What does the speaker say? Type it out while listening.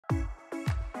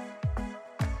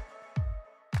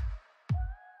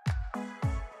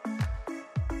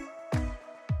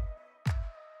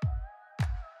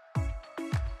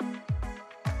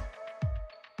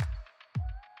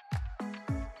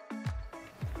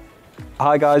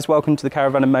Hi guys, welcome to the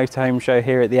Caravan and Motorhome show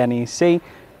here at the NEC.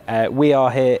 We are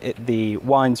here at the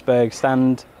Weinsburg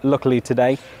stand. Luckily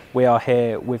today we are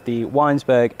here with the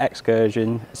Weinsburg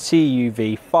X-cursion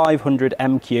CUV 500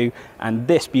 MQ, and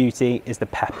this beauty is the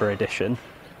Pepper edition.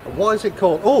 Why is it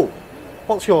called? Oh,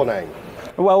 what's your name?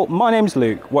 Well, my name's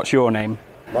Luke. What's your name?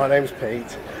 My name's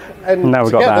Pete. And now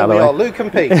we've got together that we are Luke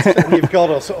and Pete, and you've got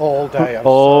us all day. I'm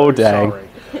all so day. Sorry.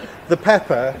 The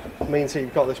pepper means that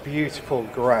you've got this beautiful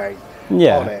grey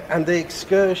on it, and the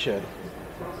excursion,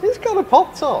 it's got a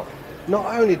pop top. Not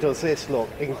only does this look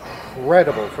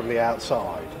incredible from the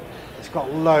outside, it's got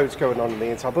loads going on the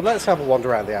inside, but let's have a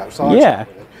wander around the outside. Yeah,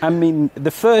 I mean, the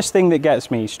first thing that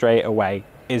gets me straight away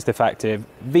is the fact of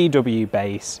VW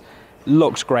base,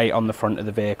 looks great on the front of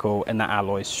the vehicle, and that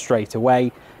alloys straight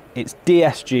away. It's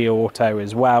DSG auto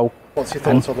as well. What's your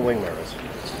thoughts on the wing mirrors?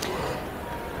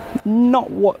 Not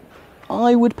what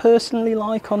I would personally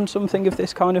like on something of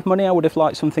this kind of money. I would have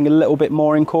liked something a little bit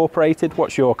more incorporated.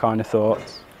 What's your kind of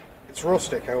thoughts? It's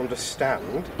rustic, I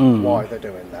understand why they're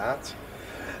doing that.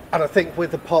 And I think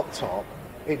with the pop top,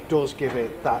 it does give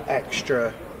it that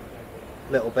extra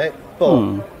little bit,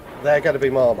 but they're going to be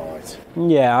Marmite.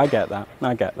 Yeah, I get that.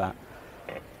 I get that.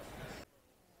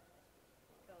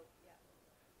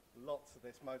 Lots of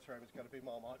this motorhome is going to be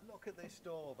Marmite. Look at this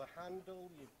door, the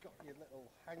handle, you've got your little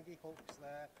hangy hooks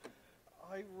there.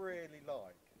 I really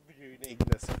like the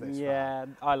uniqueness of this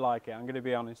van. I like it. I'm going to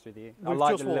be honest with you. I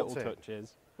like the little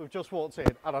touches. We've just walked in,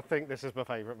 and I think this is my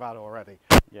favourite van already.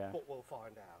 Yeah. But we'll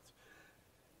find out.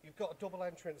 You've got a double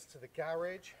entrance to the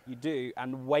garage. You do,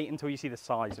 and wait until you see the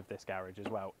size of this garage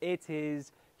as well. It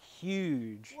is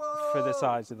huge for the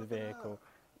size of the vehicle.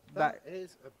 That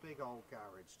is a big old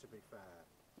garage, to be fair.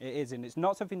 It is, and it's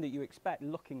not something that you expect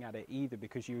looking at it either,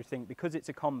 because you would think, because it's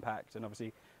a compact, and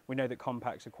obviously we know that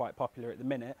compacts are quite popular at the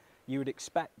minute, you would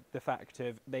expect the fact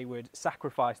of they would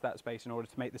sacrifice that space in order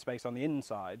to make the space on the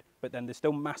inside, but then there's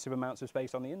still massive amounts of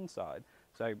space on the inside.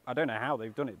 So I don't know how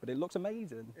they've done it, but it looks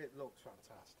amazing. It looks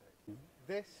fantastic.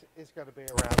 This is going to be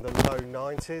around the low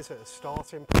 90s at a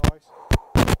starting price.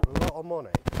 A lot of money,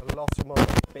 a lot of money.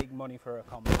 Big money for a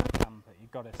compact camper,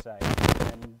 you've got to say.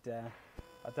 And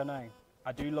I don't know.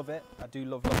 I do love it. I do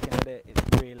love looking at it. It's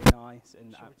really nice.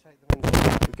 And Shall we take them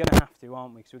inside? we're going to have to,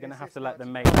 aren't we? Because we're going to have to let them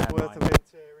make their worth mind. of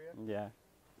interior. Yeah.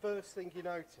 First thing you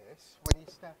notice when you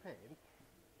step in,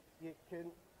 you can.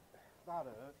 That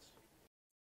hurts.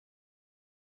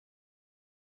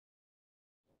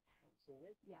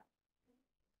 Yeah.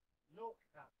 Look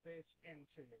at this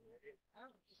interior. It's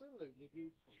absolutely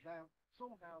beautiful. Now,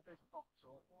 somehow this pops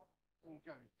up and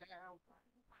goes down.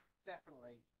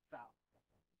 Definitely that.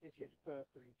 It is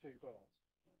perfectly two birds.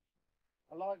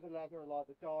 I like the leather, I like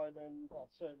the diamond, I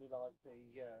certainly like the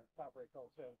fabric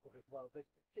alternative as well. This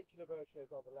particular version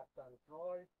is on the left-hand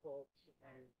drive, but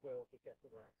you will be getting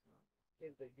it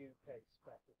in the UK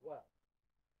spec as well.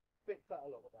 Bits that I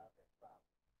love about this van.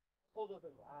 Other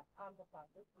than that, and the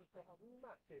fact that we have a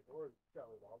massive roof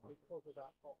going on because of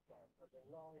that top down, but the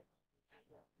nice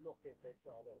looking bits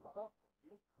on it.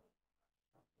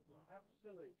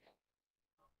 Absolutely.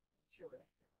 Sure.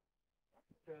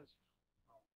 Because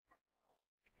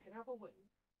you can have a wing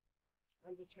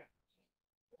and a chest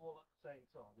all at the same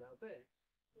time. Now this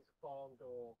is a barn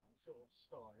door sort of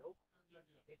style.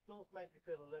 It does make me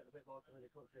feel a little bit like I'm in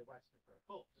the country of Western,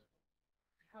 but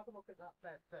have a look at that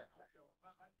bed there.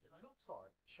 It looks like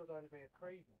it should only be a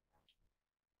cream.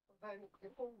 But then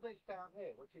you pull this down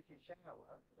here, which is your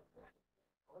shower.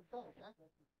 What's that?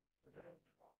 Is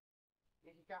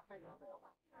your gap in to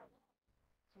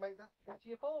make that into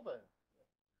your ballroom?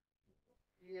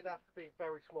 You'd have to be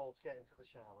very small to get into the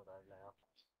shower though now.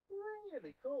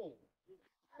 Really cool.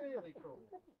 Really cool.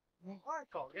 I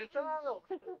can't get out.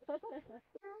 You've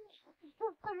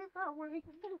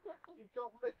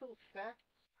got little steps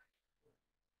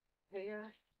here.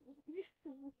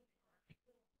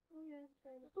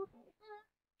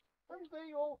 And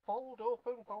they all fold up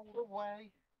and fold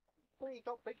away. Well, you've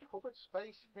got big cupboard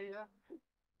space here.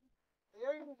 The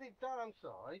only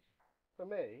downside for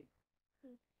me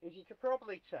is you can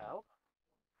probably tell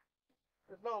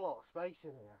there's not a lot of space in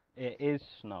here. It is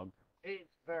snug.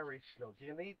 It's very snug.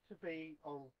 You need to be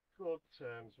on good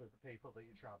terms with the people that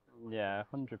you travel with. Yeah,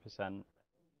 100%.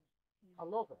 I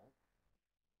love it.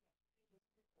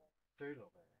 Do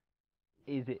love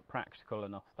it. Is it practical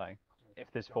enough though?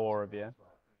 If there's four of you,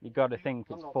 you got to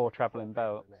think it's 4 travelling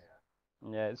belts.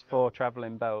 Yeah, it's 4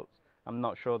 travelling belts. I'm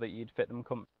not sure that you'd fit them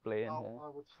comfortably in here. I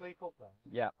would sleep up there.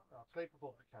 Yeah. I'll sleep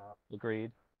above the cab.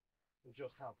 Agreed. And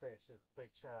just have this as the big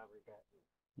chair we get.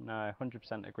 No,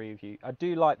 100% agree with you. I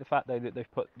do like the fact though that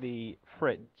they've put the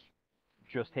fridge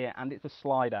just here, and it's a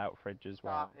slide out fridge as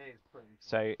well. That is pretty cool.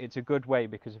 So it's a good way,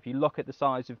 because if you look at the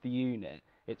size of the unit,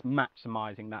 it's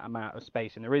maximising that amount of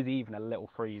space, and there is even a little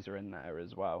freezer in there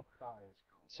as well. That is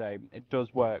cool. So it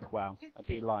does work well. I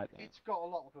do like it. It's got a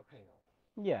lot of appeal.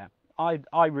 Yeah,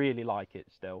 I really like it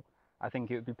still. I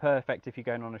think it would be perfect if you're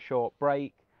going on a short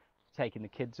break, taking the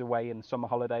kids away in the summer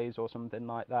holidays or something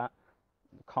like that.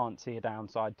 Can't see a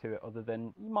downside to it other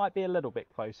than you might be a little bit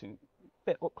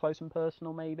up close and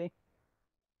personal maybe.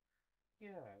 Yeah,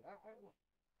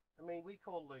 I mean, we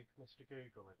call Luke Mr.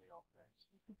 Google in the office.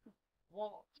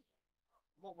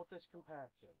 What would this compare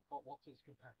to? What's its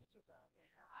competitor there?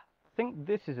 I think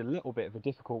this is a little bit of a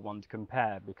difficult one to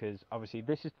compare, because obviously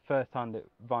this is the first time that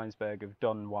Weinsburg have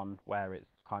done one where it's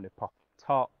kind of pop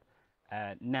top.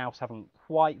 Nous haven't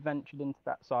quite ventured into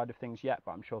that side of things yet,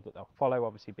 but I'm sure that they'll follow,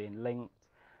 obviously being linked.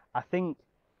 I think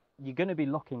you're going to be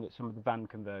looking at some of the van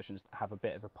conversions that have a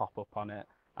bit of a pop-up on it.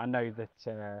 I know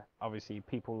that obviously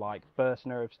people like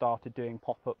Bursner have started doing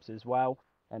pop-ups as well,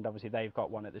 and obviously they've got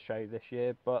one at the show this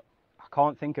year, but I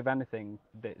can't think of anything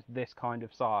that's this kind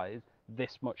of size,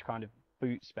 this much kind of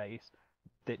boot space,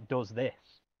 that does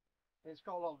this. It's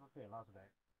got a lot of appeal, hasn't it?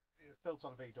 It's built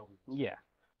on a VW. Yeah.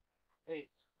 It's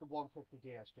the 150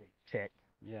 DSG. Tick.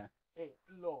 Yeah. It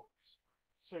looks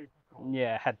super cool.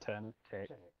 Yeah, head turner. Tick.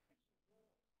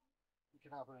 You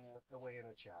can have a wee and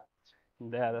a chat.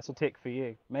 Yeah, that's a tick for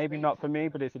you. Maybe not for me,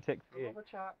 but it's a tick for I you. love a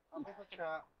chat. I love a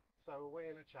chat. So a wee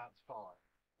and a chat's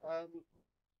fine.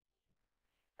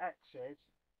 X is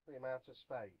the amount of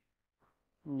space.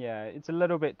 Yeah, it's a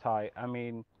little bit tight. I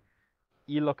mean,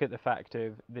 you look at the fact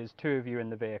of there's two of you in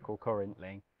the vehicle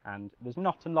currently, and there's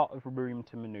not a lot of room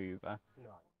to manoeuvre.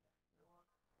 No.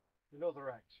 Another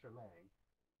X for me.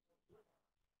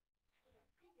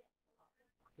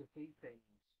 To see things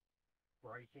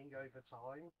breaking over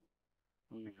time,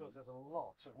 because there's a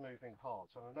lot of moving parts,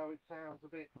 and I know it sounds a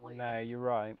bit weird, No, you're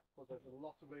right. but there's a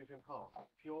lot of moving parts.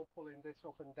 If you're pulling this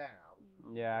up and down,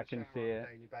 Yeah, I can see on it. a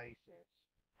daily basis,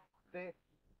 this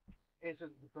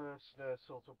isn't the Bursner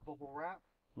sort of bubble wrap.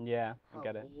 Yeah, I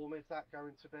get How it. warm is that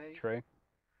going to be? True.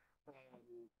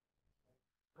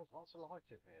 There's lots of light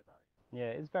in here though.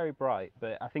 Yeah, it's very bright,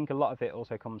 but I think a lot of it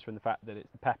also comes from the fact that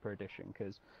it's the Pepper edition,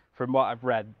 because from what I've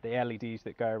read, the LEDs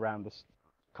that go around this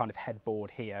kind of headboard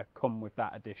here come with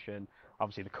that edition.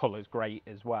 Obviously the colour's great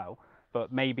as well, but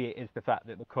maybe it is the fact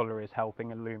that the colour is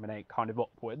helping illuminate kind of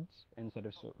upwards instead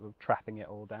of sort of trapping it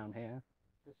all down here.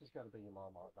 This is going to be your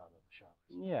Marmite van of the show.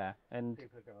 Yeah, and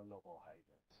People are going to love or hate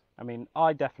it. I mean,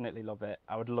 I definitely love it.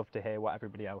 I would love to hear what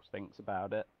everybody else thinks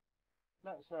about it.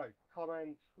 Let us know.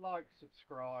 Comment, like,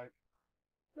 subscribe.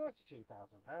 £92,000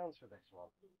 for this one.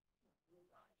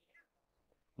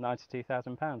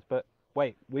 £92,000. But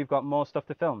wait, we've got more stuff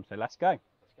to film, so let's go.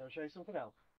 Let's go show you something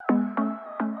else.